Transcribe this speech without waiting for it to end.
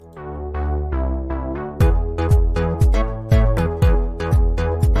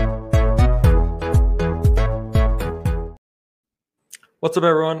What's up,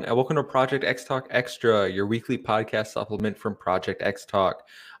 everyone, and welcome to Project X Talk Extra, your weekly podcast supplement from Project X Talk.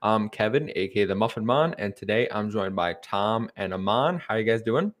 I'm Kevin, aka the Muffin Man, and today I'm joined by Tom and Aman. How you guys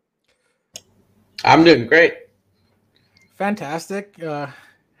doing? I'm doing great. Fantastic. Had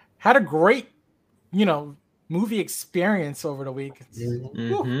a great, movie experience over the week.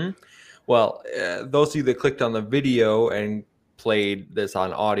 Well, those of you that clicked on the video and played this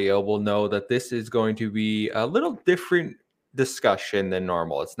on audio will know that this is going to be a little different discussion than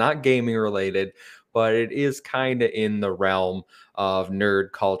normal. It's not gaming related, but it is kind of in the realm of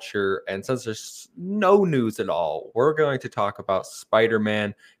nerd culture. And since there's no news at all, we're going to talk about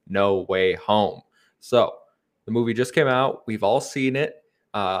Spider-Man No Way Home. So the movie just came out. We've all seen it.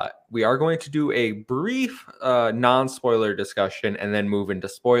 We are going to do a brief non-spoiler discussion and then move into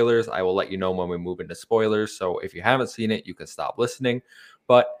spoilers. I will let you know when we move into spoilers. So if you haven't seen it, you can stop listening.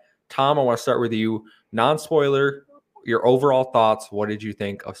 But Tom, I want to start with you. Non-spoiler, your overall thoughts. What did you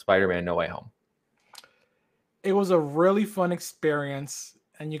think of Spider-Man No Way Home? It was a really fun experience,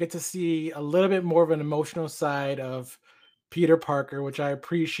 and you get to see a little bit more of an emotional side of Peter Parker, which I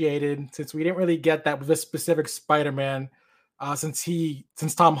appreciated since we didn't really get that with this specific Spider-Man. Since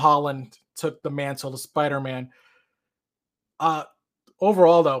Tom Holland took the mantle of Spider-Man.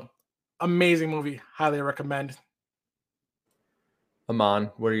 Overall, though, amazing movie. Highly recommend.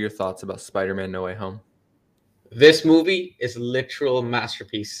 Aman, what are your thoughts about Spider-Man No Way Home? This movie is a literal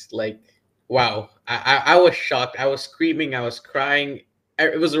masterpiece. Like, wow. I was shocked. I was screaming. I was crying.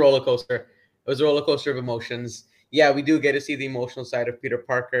 It was a roller coaster. It was a roller coaster of emotions. Yeah, we do get to see the emotional side of Peter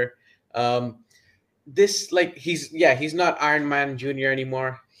Parker. He's not Iron Man Jr.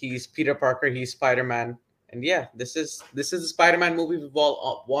 anymore. He's Peter Parker. He's Spider-Man. And yeah, this is the Spider-Man movie we've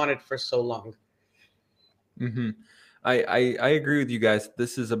all wanted for so long. I agree with you guys.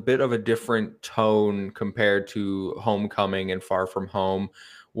 This is a bit of a different tone compared to Homecoming and Far From Home,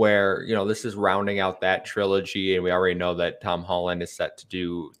 where, this is rounding out that trilogy. And we already know that Tom Holland is set to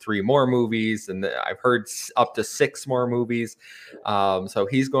do 3 more movies. And I've heard up to 6 more movies. So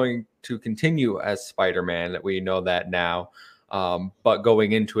he's going to continue as Spider-Man. We know that now. But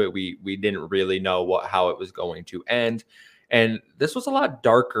going into it, we didn't really know how it was going to end. And this was a lot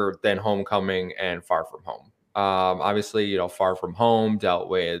darker than Homecoming and Far From Home. Obviously, Far From Home dealt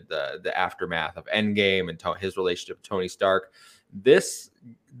with the aftermath of Endgame and his relationship with Tony Stark. This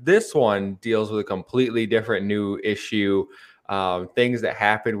one deals with a completely different new issue. Things that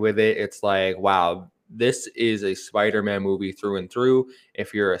happened with it. It's like, wow, this is a Spider-Man movie through and through.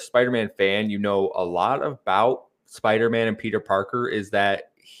 If you're a Spider-Man fan, you know a lot about Spider-Man and Peter Parker is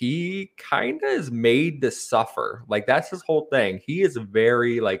that he kind of is made to suffer. Like, that's his whole thing. He is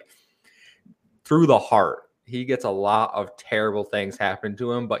very, like, through the heart. He gets a lot of terrible things happen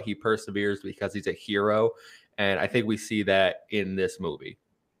to him, but he perseveres because he's a hero. And I think we see that in this movie.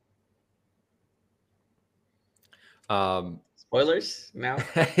 Spoilers now?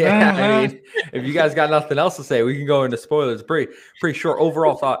 Yeah, I mean, if you guys got nothing else to say, we can go into spoilers. Pretty short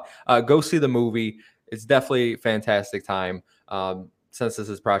overall thought. Go see the movie. It's definitely a fantastic time. Since this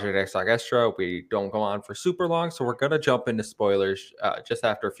is Project X Talk Extra, we don't go on for super long, so we're gonna jump into spoilers just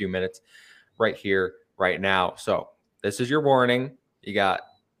after a few minutes, right here, right now. So this is your warning. You got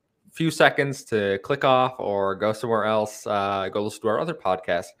a few seconds to click off or go somewhere else. Go listen to our other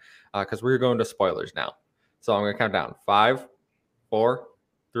podcast because we're going to spoilers now. So I'm gonna count down 5, 4,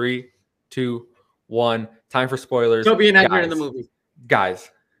 3, 2, 1. Time for spoilers. Toby and Edgar in the movie.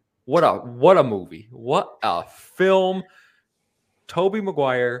 Guys, what a movie. What a film. Tobey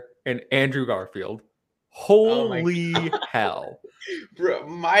Maguire and Andrew Garfield. Holy hell. Bro,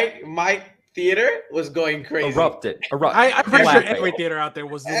 my theater was going crazy. Erupted. I'm pretty sure every theater out there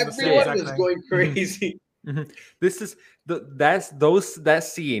was doing the same exact thing. Going crazy. This is that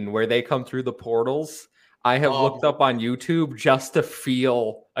scene where they come through the portals. I have looked up on YouTube just to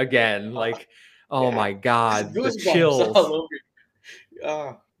feel again, like, my God, the chills. All over.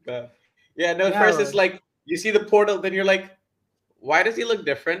 Oh God. Yeah, no, first it's like you see the portal, then you're like, why does he look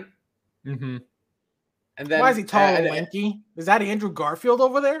different? And then why is he tall and lanky? Is that Andrew Garfield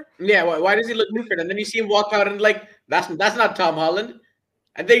over there? Yeah, why does he look different? And then you see him walk out and like, that's not Tom Holland.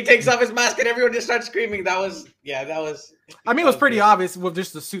 And then he takes off his mask and everyone just starts screaming. That was. I mean, it was pretty obvious with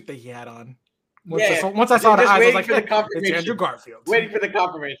just the suit that he had on. Once I saw the eyes, I was like, it's Andrew Garfield. Waiting for the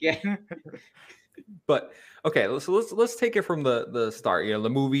confirmation. Yeah. But okay, so let's take it from the start. The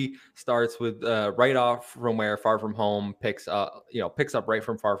movie starts with right off from where Far From Home picks up right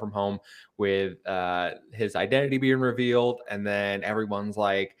from Far From Home with his identity being revealed, and then everyone's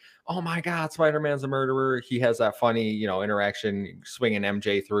like, "Oh my God, Spider-Man's a murderer." He has that funny interaction swinging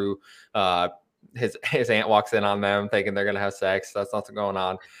MJ through his aunt walks in on them thinking they're gonna have sex. That's not what's going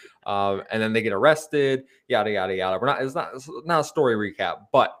on. And then they get arrested, yada yada yada. It's not a story recap,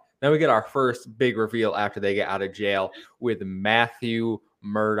 but then we get our first big reveal after they get out of jail with Matthew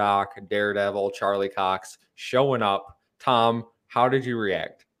Murdock, Daredevil, Charlie Cox showing up. Tom, how did you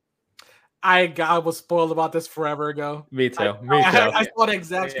react? I was spoiled about this forever ago. Me too. I saw the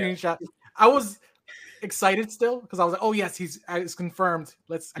exact screenshot. I was excited still because I was like, "Oh yes, it's confirmed.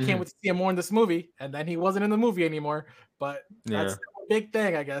 I can't wait to see him more in this movie." And then he wasn't in the movie anymore. But that's a big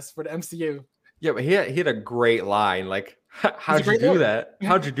thing, I guess, for the MCU. Yeah, but he had a great line. Like, how'd you do that?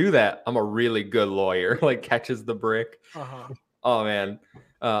 How'd you do that? I'm a really good lawyer. Like, catches the brick. Oh man,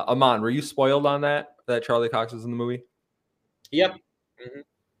 Amon, were you spoiled on that Charlie Cox was in the movie? Yep. Mm-hmm.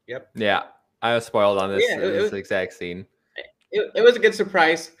 Yep. Yeah, I was spoiled on this, this exact scene. It was a good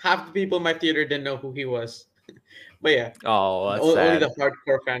surprise. Half the people in my theater didn't know who he was. But yeah. Oh, that's only sad. the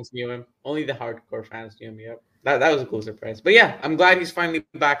hardcore fans knew him. Only the hardcore fans knew him. Yep. That was a cool surprise. But yeah, I'm glad he's finally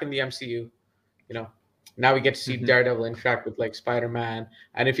back in the MCU. You know, now we get to see Daredevil interact with like Spider-Man.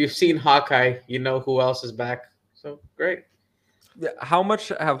 And if you've seen Hawkeye, you know who else is back. So great. How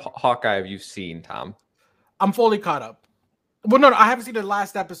much Hawkeye have you seen, Tom? I'm fully caught up. Well, no, I haven't seen the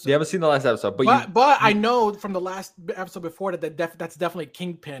last episode. You haven't seen the last episode, but I know from the last episode before that that's definitely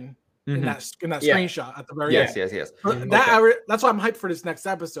Kingpin in that screenshot at the very end. Yes. That's why I'm hyped for this next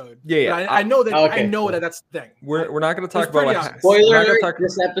episode. Yeah. I know that. Okay. I know that's the thing. We're not going to talk about spoiler.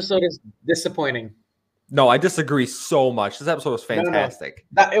 This episode is disappointing. No, I disagree so much. This episode was fantastic.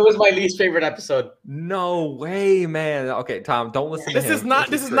 No. It was my least favorite episode. No way, man. Okay, Tom, don't listen to him.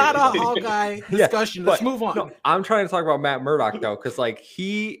 This is not a Hawkeye discussion. Let's move on. No, I'm trying to talk about Matt Murdock though, because like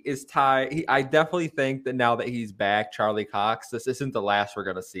he is tied. I definitely think that now that he's back, Charlie Cox, this isn't the last we're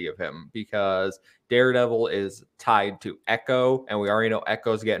gonna see of him because Daredevil is tied to Echo, and we already know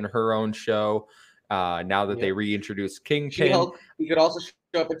Echo's getting her own show. Now that they reintroduce Kingpin, She-Hulk. He could also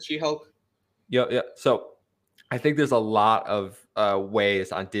show up at She-Hulk. Yeah. So I think there's a lot of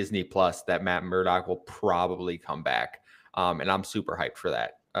ways on Disney Plus that Matt Murdock will probably come back. And I'm super hyped for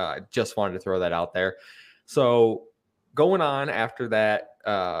that. Just wanted to throw that out there. So going on after that,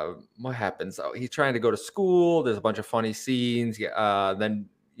 what happens? Oh, he's trying to go to school. There's a bunch of funny scenes. Then,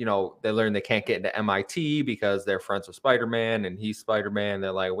 they learn they can't get into MIT because they're friends with Spider-Man and he's Spider-Man.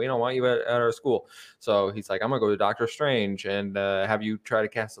 They're like, we don't want you at our school. So he's like, I'm going to go to Doctor Strange and have you try to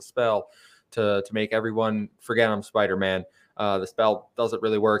cast a spell to make everyone forget I'm Spider-Man. The spell doesn't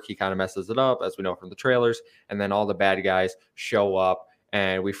really work. He kind of messes it up, as we know from the trailers. And then all the bad guys show up.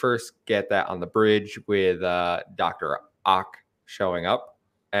 And we first get that on the bridge with Dr. Ock showing up.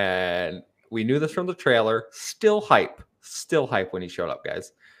 And we knew this from the trailer. Still hype when he showed up,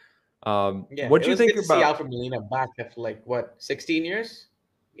 guys. What do you think about see Alfred Molina back after like what 16 years?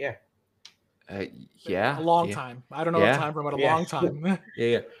 Yeah. A long time. I don't know the time frame, but a long time.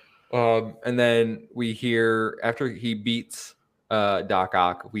 Yeah. And then we hear after he beats Doc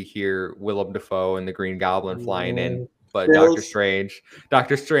Ock, we hear Willem Dafoe and the Green Goblin flying in, but Doctor Strange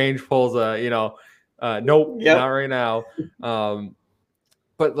pulls a nope, not right now.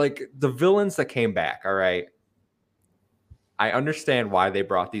 But like the villains that came back, all right. I understand why they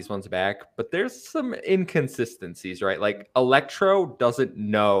brought these ones back, but there's some inconsistencies, right? Like Electro doesn't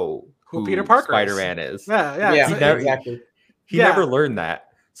know who Peter Parker Spider-Man is. Exactly. He never learned that.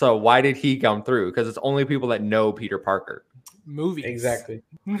 So why did he come through? Because it's only people that know Peter Parker. Movies. Exactly.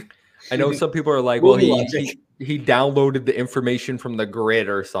 I know some people are like, well, he downloaded the information from the grid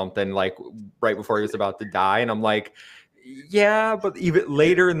or something like right before he was about to die. And I'm like, yeah, but even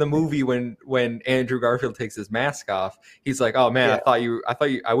later in the movie when Andrew Garfield takes his mask off, he's like, oh man,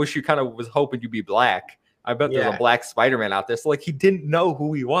 I wish you kind of was hoping you'd be black. I bet there's a black Spider-Man out there. So like he didn't know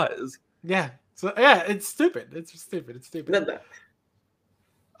who he was. Yeah. So it's stupid. It's stupid.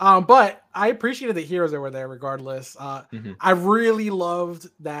 But I appreciated the heroes that were there regardless. I really loved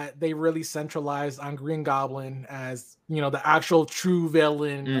that they really centralized on Green Goblin as, the actual true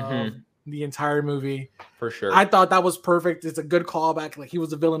villain of the entire movie. For sure. I thought that was perfect. It's a good callback. Like he was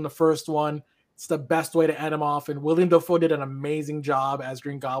the villain in the first one. It's the best way to end him off. And William Dafoe did an amazing job as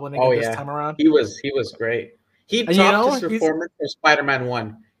Green Goblin this time around. He was great. He topped his performance for Spider-Man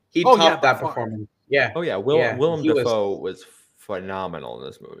 1. He topped that performance. Yeah. Oh yeah. Willem Dafoe was phenomenal in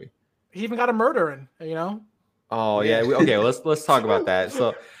this movie. He even got a murder in, Oh yeah. Okay. Let's talk about that.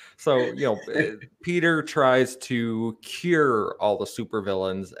 So Peter tries to cure all the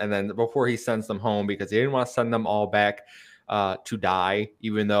supervillains, and then before he sends them home, because he didn't want to send them all back to die,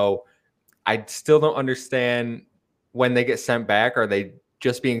 even though I still don't understand when they get sent back. Are they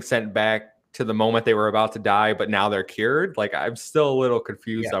just being sent back to the moment they were about to die, but now they're cured. Like I'm still a little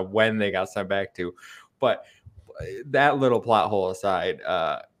confused Yeah. on when they got sent back to. But that little plot hole aside,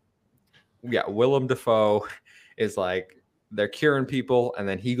 yeah, Willem Dafoe is like they're curing people, and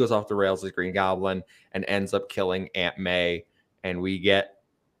then he goes off the rails as Green Goblin and ends up killing Aunt May, and we get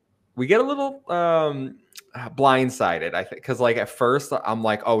a little blindsided, I think, because like at first I'm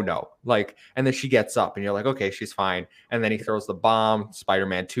like, oh no, like, and then she gets up and you're like, okay, she's fine, and then he throws the bomb.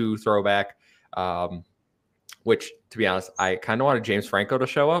 Spider-Man 2 throwback, which to be honest, I kind of wanted James Franco to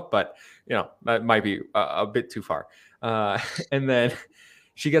show up, but you know that might be a bit too far. And then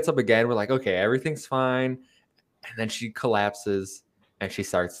she gets up again. We're like, okay, everything's fine, and then she collapses and she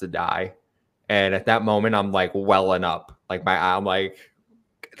starts to die. And at that moment, I'm like welling up, like I'm like,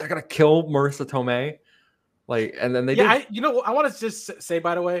 they're gonna kill Marissa Tomei, like, and then they did. I want to just say,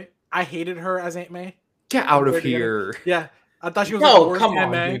 by the way, I hated her as Aunt May. Get out of here! Yeah, I thought she was No, the worst come Aunt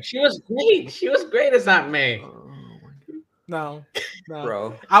on, May. dude. She was great. She was great as Aunt May. No,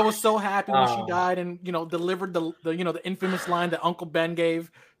 Bro, I was so happy when she died, and delivered the infamous line that Uncle Ben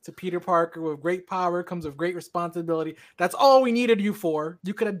gave to Peter Parker: "With great power comes with great responsibility." That's all we needed you for.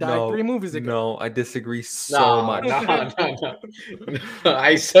 You could have died 3 movies ago. No, I disagree so much. No.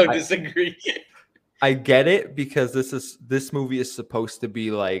 I disagree. I get it, because this movie is supposed to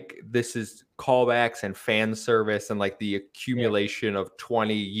be like, this is callbacks and fan service and like the accumulation of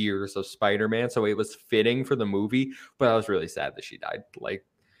 20 years of Spider-Man. So it was fitting for the movie, but I was really sad that she died. Like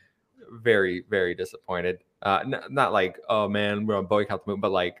very, very disappointed. Not like, oh man, we're on boycott the movie,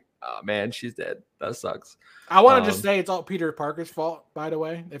 but like, oh man, she's dead. That sucks. I want to just say it's all Peter Parker's fault, by the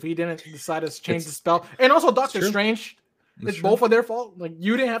way, if he didn't decide to change the spell. And also Doctor Strange. It's both of their fault. Like,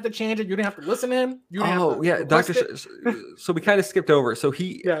 you didn't have to change it. You didn't have to listen to him. You didn't have to yeah, Doctor. So we kind of skipped over. So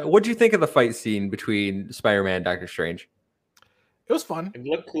what do you think of the fight scene between Spider-Man and Doctor Strange? It was fun. It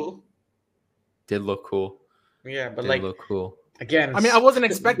looked cool. Did look cool. Yeah, but look cool. Again, I mean, I wasn't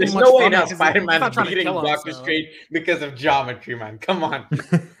expecting there's much. No way now because Spider-Man beating Doctor Strange because of geometry, man. Come on.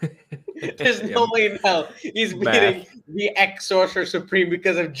 There's no way now he's beating the ex-Sorcerer Supreme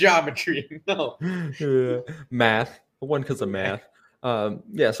because of geometry. No. Math. One because of math.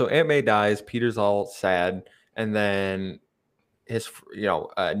 Yeah, so Aunt May dies. Peter's all sad, and then his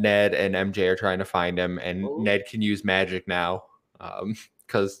Ned and MJ are trying to find him, and Ned can use magic now,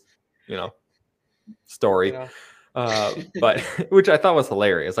 because story. But which I thought was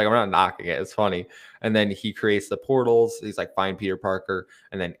hilarious. Like, I'm not knocking it, it's funny. And then he creates the portals. He's like, find Peter Parker,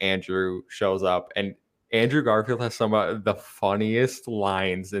 and then Andrew shows up, and Andrew Garfield has some of the funniest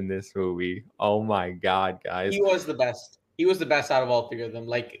lines in this movie. Oh my god, guys. He was the best. He was the best out of all 3 of them.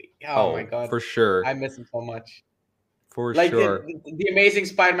 Like, oh my god. For sure. I miss him so much. For sure. The Amazing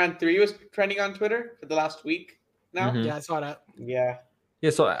Spider-Man 3 was trending on Twitter for the last week now. Yeah, I saw that. Yeah. Yeah,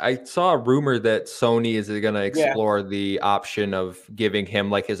 so I saw a rumor that Sony is going to explore the option of giving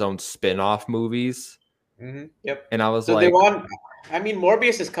him like his own spin-off movies. Mm-hmm. Yep. And I was so like,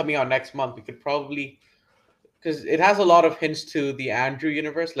 Morbius is coming out next month. We could probably, because it has a lot of hints to the Andrew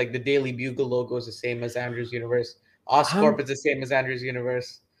universe. Like the Daily Bugle logo is the same as Andrew's universe. Oscorp is the same as Andrew's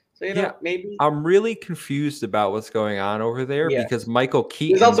universe. So maybe I'm really confused about what's going on over there because Michael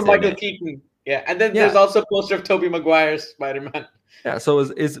Keaton. There's also Michael Keaton. Yeah, and then there's also a poster of Tobey Maguire's Spider-Man. Yeah, so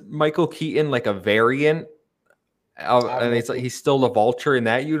is Michael Keaton like a variant? And it's like he's still the Vulture in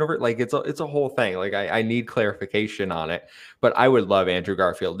that universe. Like it's a whole thing. Like I need clarification on it. But I would love Andrew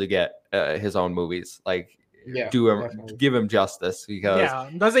Garfield to get his own movies. Like give him justice,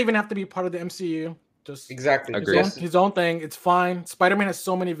 because doesn't even have to be part of the MCU. Just exactly his own thing. It's fine. Spider-Man has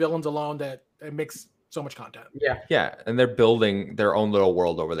so many villains alone that it makes so much content. Yeah, and they're building their own little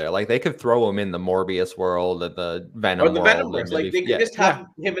world over there. Like they could throw him in the Morbius world, the Venom or the world, Venomverse. Like they could just have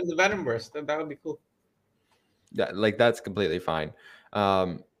him in the Venomverse. That would be cool. Yeah, like that's completely fine.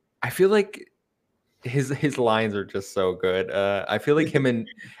 I feel like his lines are just so good. I feel like him and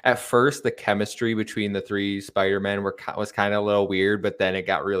at first the chemistry between the 3 Spider-Men was kind of a little weird, but then it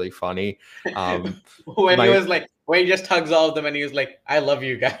got really funny. When he just hugs all of them and he was like, "I love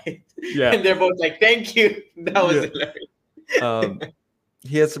you guys." Yeah, and they're both like, "Thank you." That was hilarious.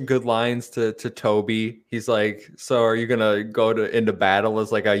 He has some good lines to Toby. He's like, "So are you gonna go into battle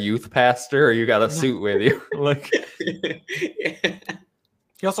as like a youth pastor, or you got a suit with you?" Like.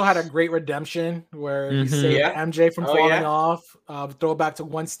 He also had a great redemption where he saved MJ from falling off. Throw back to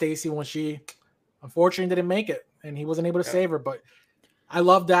Gwen Stacy when she unfortunately didn't make it and he wasn't able to save her. But I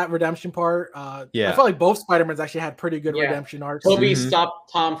love that redemption part. I felt like both Spider-Mans actually had pretty good redemption arcs. Toby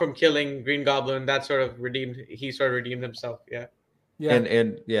stopped Tom from killing Green Goblin. That sort of redeemed himself. Yeah. Yeah.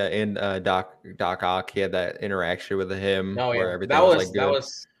 And Doc Ock, he had that interaction with him where everything that was like good.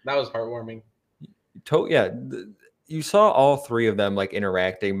 That was heartwarming. Yeah, you saw all three of them like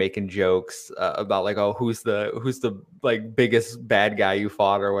interacting, making jokes about like, oh, who's the like biggest bad guy you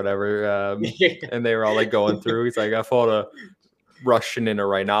fought or whatever. And they were all like going through. He's like, I fought a Russian in a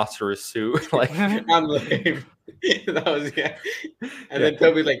rhinoceros suit. Like, I'm lame. That was And then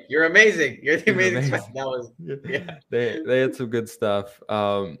Toby's like, "You're amazing. You're the amazing." That was They had some good stuff.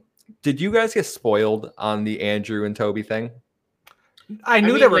 Did you guys get spoiled on the Andrew and Toby thing? I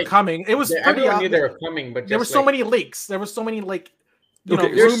knew they were coming. It was everyone knew they were coming, but there were so many leaks. There were so many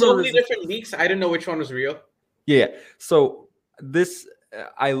there's so many different leaks. I didn't know which one was real. Yeah. So this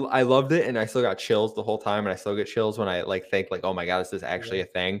I loved it, and I still got chills the whole time, and I still get chills when I like think like, oh my god, this is actually a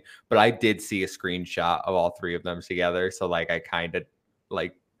thing. But I did see a screenshot of all three of them together, so like I kind of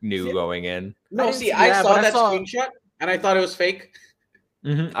like knew going in. No, I saw that screenshot and I thought it was fake.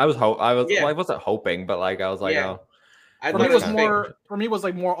 I wasn't hoping, but like I was like, oh. For me, it was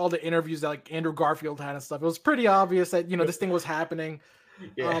like more all the interviews that like Andrew Garfield had and stuff. It was pretty obvious that this thing was happening.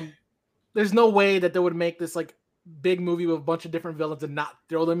 Yeah. There's no way that they would make this like big movie with a bunch of different villains and not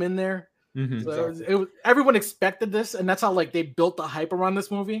throw them in there. So everyone expected this, and that's how like they built the hype around this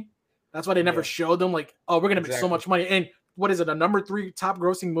movie. That's why they never showed them like, oh, we're gonna make so much money. And what is it? A number 3 top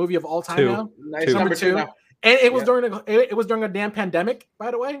grossing movie of all time now? Number two. And it was during a damn pandemic, by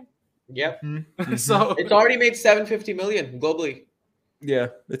the way. Yep. So it's already made $750 million globally. Yeah,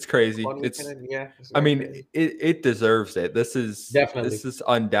 it's crazy. I mean, it deserves it. This is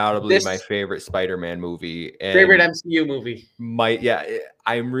undoubtedly my favorite Spider-Man movie. And favorite MCU movie.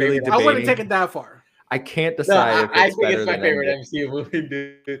 I'm really debating. I wouldn't take it that far. I can't decide if it's better than my favorite MCU movie,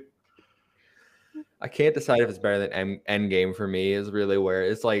 dude. I can't decide if it's better than Endgame for me. Is really where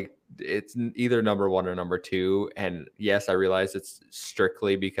it's like it's either number 1 or number 2. And yes, I realize it's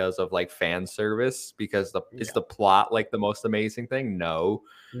strictly because of like fan service, because is the plot like the most amazing thing? No.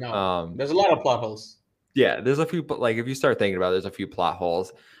 There's a lot of plot holes. Yeah, there's a few, but like if you start thinking about it, there's a few plot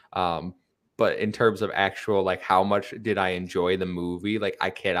holes. But in terms of actual like how much did I enjoy the movie, like I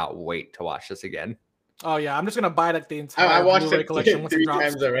cannot wait to watch this again. Oh yeah, I'm just gonna buy like the entire I watched Blu-ray collection 3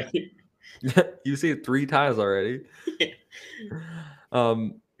 times already. You see it 3 times already.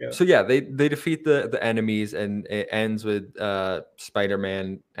 So yeah, they defeat the enemies, and it ends with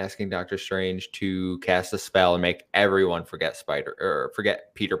Spider-Man asking Doctor Strange to cast a spell and make everyone forget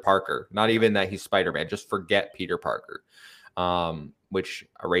Peter Parker. Not even that he's Spider-Man, just forget Peter Parker. Which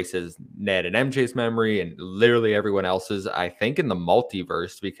erases Ned and MJ's memory and literally everyone else's, I think, in the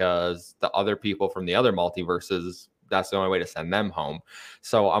multiverse, because the other people from the other multiverses, that's the only way to send them home.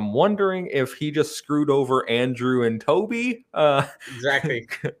 So I'm wondering if he just screwed over Andrew and Toby. Exactly.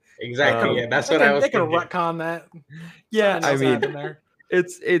 Yeah, that's what I was thinking. They can retcon that. Yeah, I mean,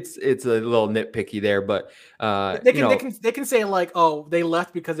 it's a little nitpicky there, but they can say like, oh, they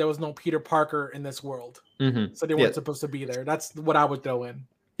left because there was no Peter Parker in this world, so they weren't supposed to be there. That's what I would throw in.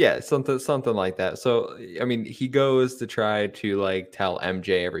 Yeah, something like that. So I mean, he goes to try to like tell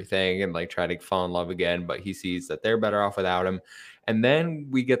MJ everything and like try to fall in love again, but he sees that they're better off without him. And then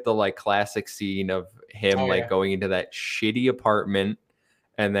we get the like classic scene of him going into that shitty apartment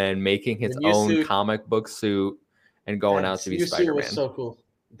and then making his own comic book suit and going out to be Spider-Man. Was so cool.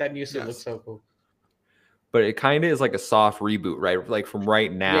 That new suit looks so cool. But it kind of is like a soft reboot, right? Like from right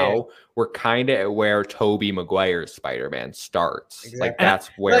now, we're kind of at where Tobey Maguire's Spider-Man starts. Exactly. Like that's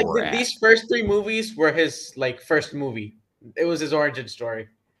where we're at. These first 3 movies were his like first movie. It was his origin story.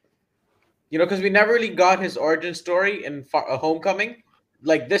 Because we never really got his origin story in Homecoming.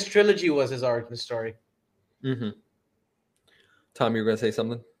 Like this trilogy was his origin story. Tom, you were gonna say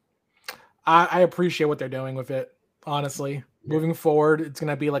something? I appreciate what they're doing with it. Honestly, moving forward, it's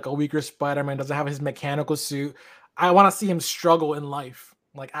gonna be like a weaker Spider-Man. Doesn't have his mechanical suit. I want to see him struggle in life,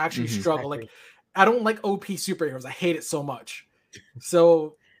 like actually struggle. Exactly. Like I don't like OP superheroes. I hate it so much.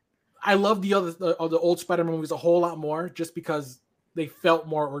 So I love the old Spider-Man movies a whole lot more, just because they felt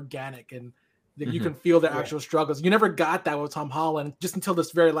more organic and you can feel their actual struggles. You never got that with Tom Holland just until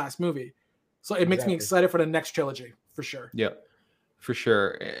this very last movie. So it makes me excited for the next trilogy for sure. Yeah. For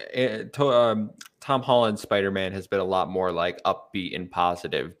sure. Tom Holland's Spider-Man has been a lot more like upbeat and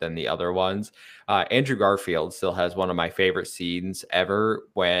positive than the other ones. Andrew Garfield still has one of my favorite scenes ever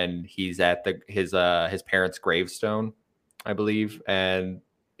when he's at his parents' gravestone, I believe. And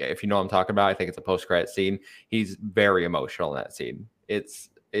if you know what I'm talking about, I think it's a post-credit scene. He's very emotional in that scene. It's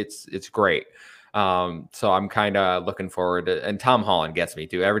great. So I'm kind of looking forward to, and Tom Holland gets me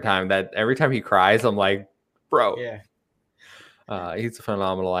too. Every time he cries, I'm like, bro. Yeah. He's a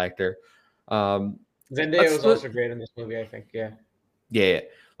phenomenal actor. Zendaya was also great in this movie, I think. Yeah.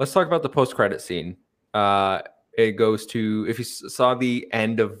 Let's talk about the post-credit scene. it goes to, if you saw the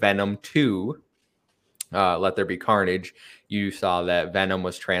end of Venom 2, Let There Be Carnage, you saw that Venom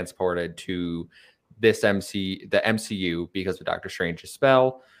was transported to the MCU because of Doctor Strange's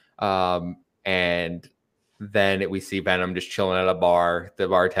spell. And then we see Venom just chilling at a bar. The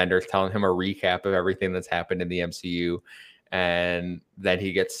bartender's telling him a recap of everything that's happened in the MCU. And then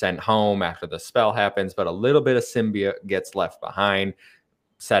he gets sent home after the spell happens, but a little bit of symbiote gets left behind,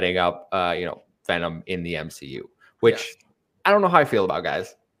 setting up, Venom in the MCU, which I don't know how I feel about,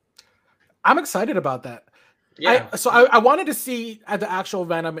 guys. I'm excited about that. Yeah. I wanted to see the actual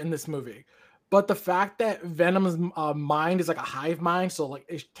Venom in this movie, but the fact that Venom's mind is like a hive mind, so like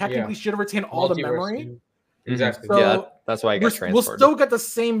it technically should retain all the memory. Exactly. So that's why I got transferred. We'll still get the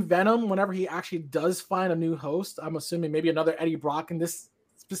same Venom whenever he actually does find a new host. I'm assuming maybe another Eddie Brock in this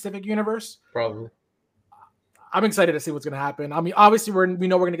specific universe. Probably. I'm excited to see what's going to happen. I mean, obviously we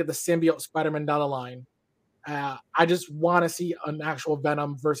know we're going to get the symbiote Spider-Man down the line. I just want to see an actual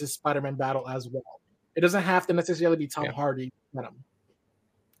Venom versus Spider-Man battle as well. It doesn't have to necessarily be Tom Hardy Venom.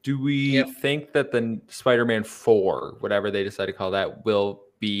 Do we think that the Spider-Man 4, whatever they decide to call that, will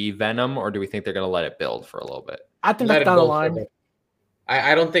be Venom, or do we think they're going to let it build for a little bit? I think that's down the line.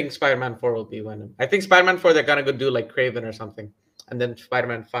 I don't think Spider-Man 4 will be Venom. I think Spider-Man 4 they're going to go do like Kraven or something, and then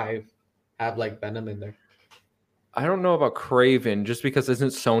Spider-Man 5 have like Venom in there. I don't know about Kraven, just because isn't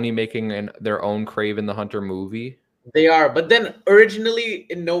Sony making their own Kraven the Hunter movie? They are, but then originally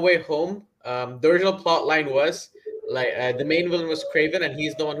in No Way Home, the original plot line was like the main villain was Kraven, and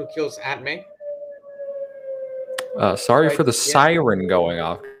he's the one who kills Aunt May. Sorry for the siren going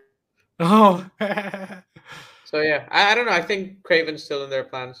off. Oh. So yeah, I don't know. I think Kraven's still in their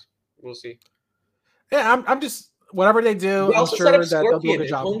plans. We'll see. Yeah, I'm just whatever they do. They I'm also sure set up that they'll do a Scorpion good in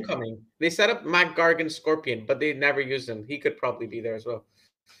job. Homecoming. They set up Mac Gargan Scorpion, but they never used him. He could probably be there as well.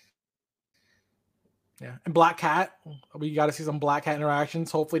 Yeah, and Black Cat. We got to see some Black Cat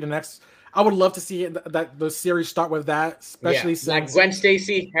interactions. Hopefully, I would love to see that the series start with that, especially since like Gwen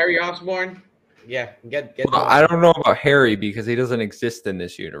Stacy, Harry Osborn. Yeah, get. I don't know about Harry because he doesn't exist in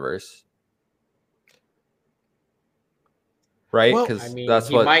this universe, right? Because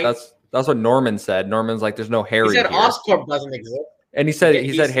that's what Norman said. Norman's like, "There's no Harry." He said here. Oscorp doesn't exist, and he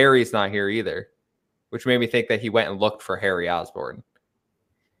said Harry's not here either, which made me think that he went and looked for Harry Osborn.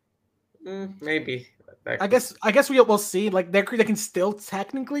 Maybe. I guess we'll see. Like they can still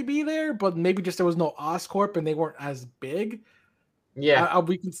technically be there, but maybe just there was no Oscorp and they weren't as big. Yeah,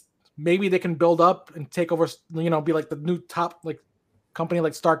 maybe they can build up and take over. Be like the new top like company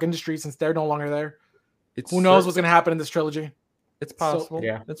like Stark Industries since they're no longer there. Who knows what's gonna happen in this trilogy? It's possible.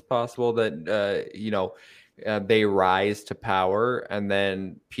 So, it's possible that they rise to power, and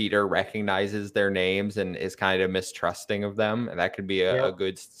then Peter recognizes their names and is kind of mistrusting of them, and that could be a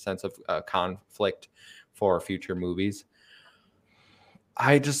good sense of conflict for future movies.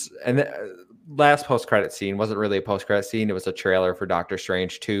 Last post-credit scene wasn't really a post-credit scene. It was a trailer for Doctor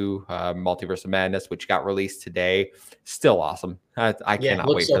Strange 2, Multiverse of Madness, which got released today. Still awesome. I cannot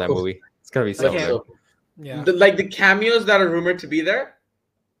wait for that movie. It's going to be so good. Yeah. The cameos that are rumored to be there.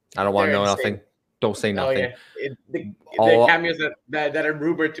 I don't want to know nothing. Don't say nothing. Oh, yeah. The cameos that are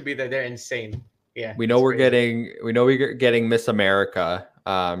rumored to be there, they're insane. Yeah. We know we're getting Miss America.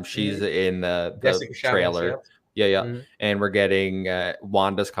 She's in the trailer. Yeah. Mm-hmm. And we're getting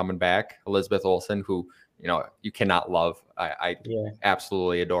Wanda's coming back, Elizabeth Olsen, who you cannot love. I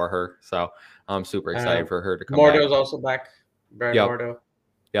absolutely adore her. So I'm super excited for her to come back. Mordo's also back. Baron Mordo.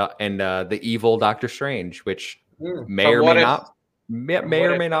 Yeah, and the evil Doctor Strange, which may or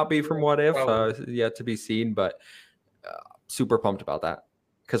may not be from What If, yet to be seen, but super pumped about that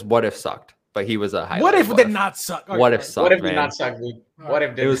because What If sucked, but he was a highlight. What If did not suck? What If sucked? What If did not suck, dude? What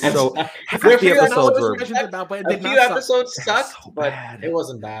If did? It was so. A few episodes sucked, so but it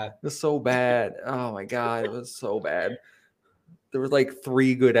wasn't bad. It was so bad. Oh my god, it was so bad. There was like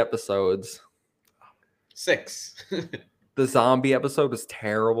 3 good episodes. 6. The zombie episode was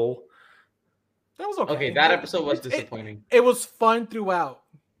terrible. That was okay. Okay, that episode was disappointing. It was fun throughout.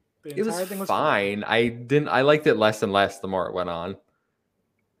 It was fine. I liked it less and less the more it went on.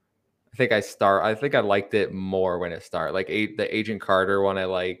 I think I liked it more when it started. Like the Agent Carter one I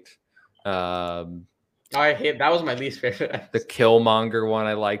liked. That was my least favorite. The Killmonger one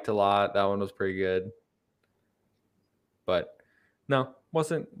I liked a lot. That one was pretty good. But no,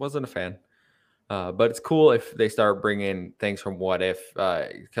 wasn't a fan. But it's cool if they start bringing things from What If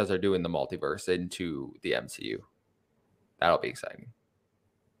because they're doing the multiverse into the MCU. That'll be exciting.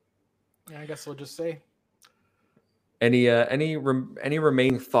 Yeah, I guess we'll just say. Any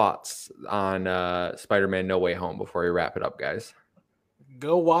remaining thoughts on Spider-Man No Way Home before we wrap it up, guys?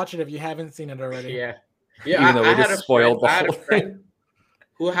 Go watch it if you haven't seen it already. Yeah. Yeah, Even though we I had just a friend. spoiled the I had whole a thing. friend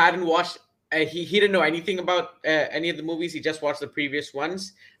who hadn't watched. He didn't know anything about any of the movies. He just watched the previous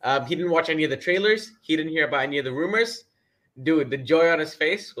ones. He didn't watch any of the trailers. He didn't hear about any of the rumors. Dude, the joy on his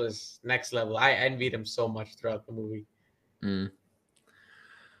face was next level. I envied him so much throughout the movie.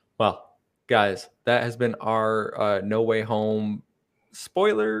 Well, guys, that has been our No Way Home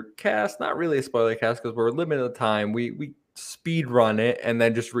spoiler cast. Not really a spoiler cast because we're limited of time. We speed run it and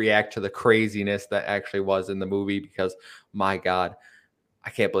then just react to the craziness that actually was in the movie because my God, I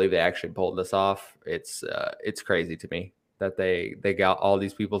can't believe they actually pulled this off. It's crazy to me that they got all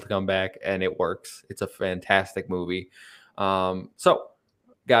these people to come back and it works. It's a fantastic movie. So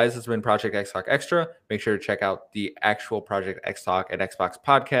guys, it's been Project X Talk Extra. Make sure to check out the actual Project X Talk and Xbox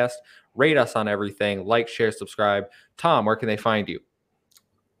podcast. Rate us on everything. Like, share, subscribe. Tom, where can they find you?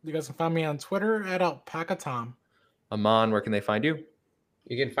 You guys can find me on Twitter at Alpaca Tom. Aman, where can they find you?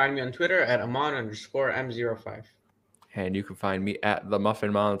 You can find me on Twitter at Amon_M05. And you can find me at the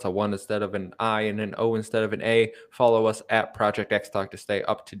Muffin Mon. It's a 1 instead of an I and an O instead of an A. Follow us at Project X Talk to stay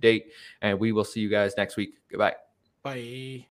up to date. And we will see you guys next week. Goodbye. Bye.